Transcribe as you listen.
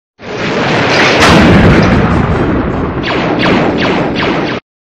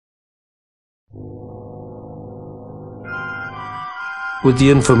With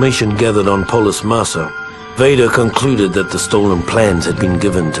the information gathered on Polis Massa, Vader concluded that the stolen plans had been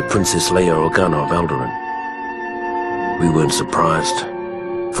given to Princess Leia Organa of Alderaan. We weren't surprised.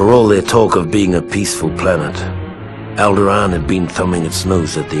 For all their talk of being a peaceful planet, Alderaan had been thumbing its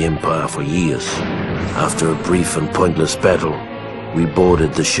nose at the Empire for years. After a brief and pointless battle, we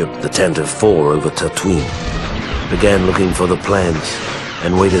boarded the ship the Tantive 4 over Tatooine, began looking for the plans,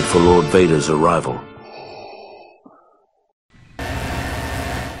 and waited for Lord Vader's arrival.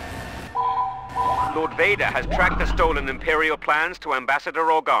 Lord Vader has tracked the stolen Imperial plans to Ambassador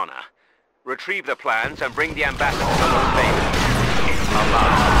Organa. Retrieve the plans and bring the ambassador to Lord Vader.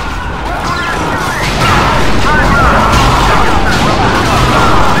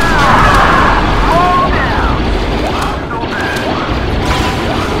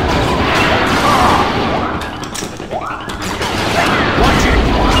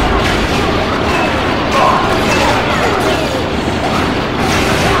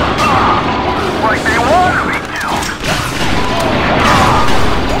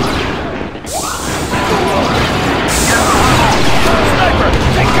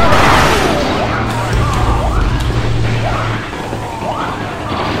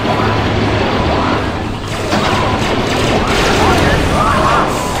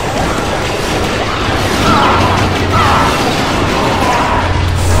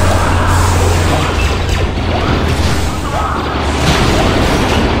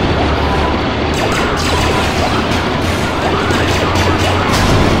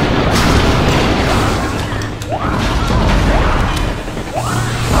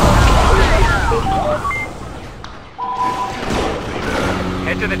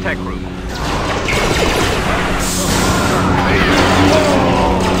 Head to the tech room.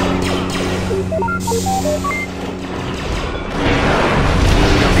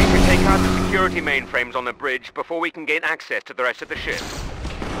 You'll need to take out the security mainframes on the bridge before we can gain access to the rest of the ship.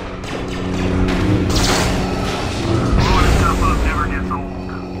 Blowing stuff up never gets old.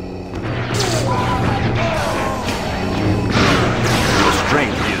 Your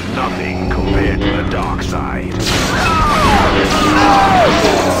strength is nothing compared to the dark side.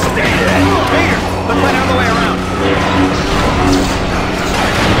 Stay dead! Vader! Let's find another way around!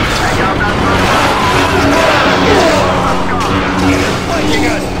 You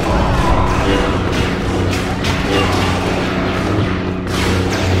guys!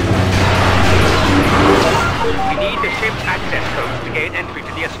 We need the ship's access codes to gain entry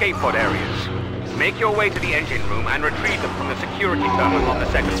to the escape pod areas. Make your way to the engine room and retrieve them from the security terminal on the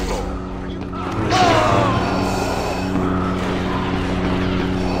second floor.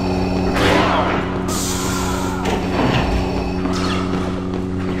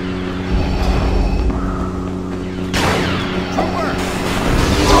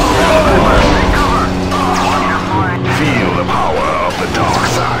 Feel the power of the dark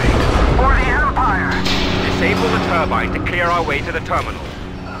side. For the Empire! Disable the turbine to clear our way to the terminal.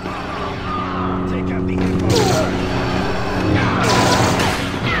 Take out the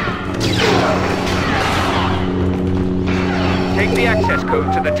Take the access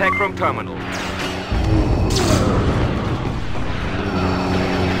code to the tech room terminal.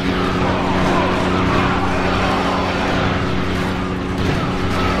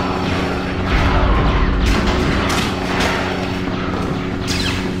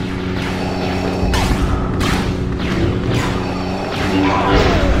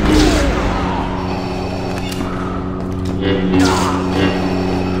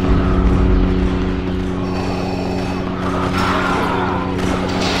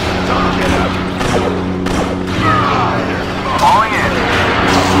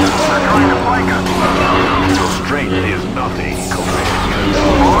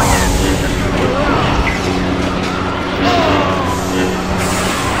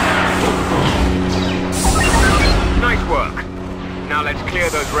 Now let's clear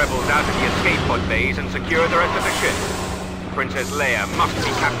those rebels out of the escape pod bays and secure the rest of the ship. Princess Leia must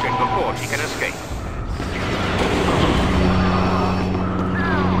be captured before she can escape.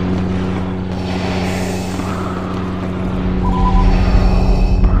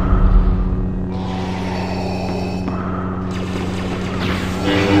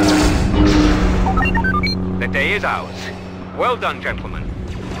 The day is ours. Well done, gentlemen.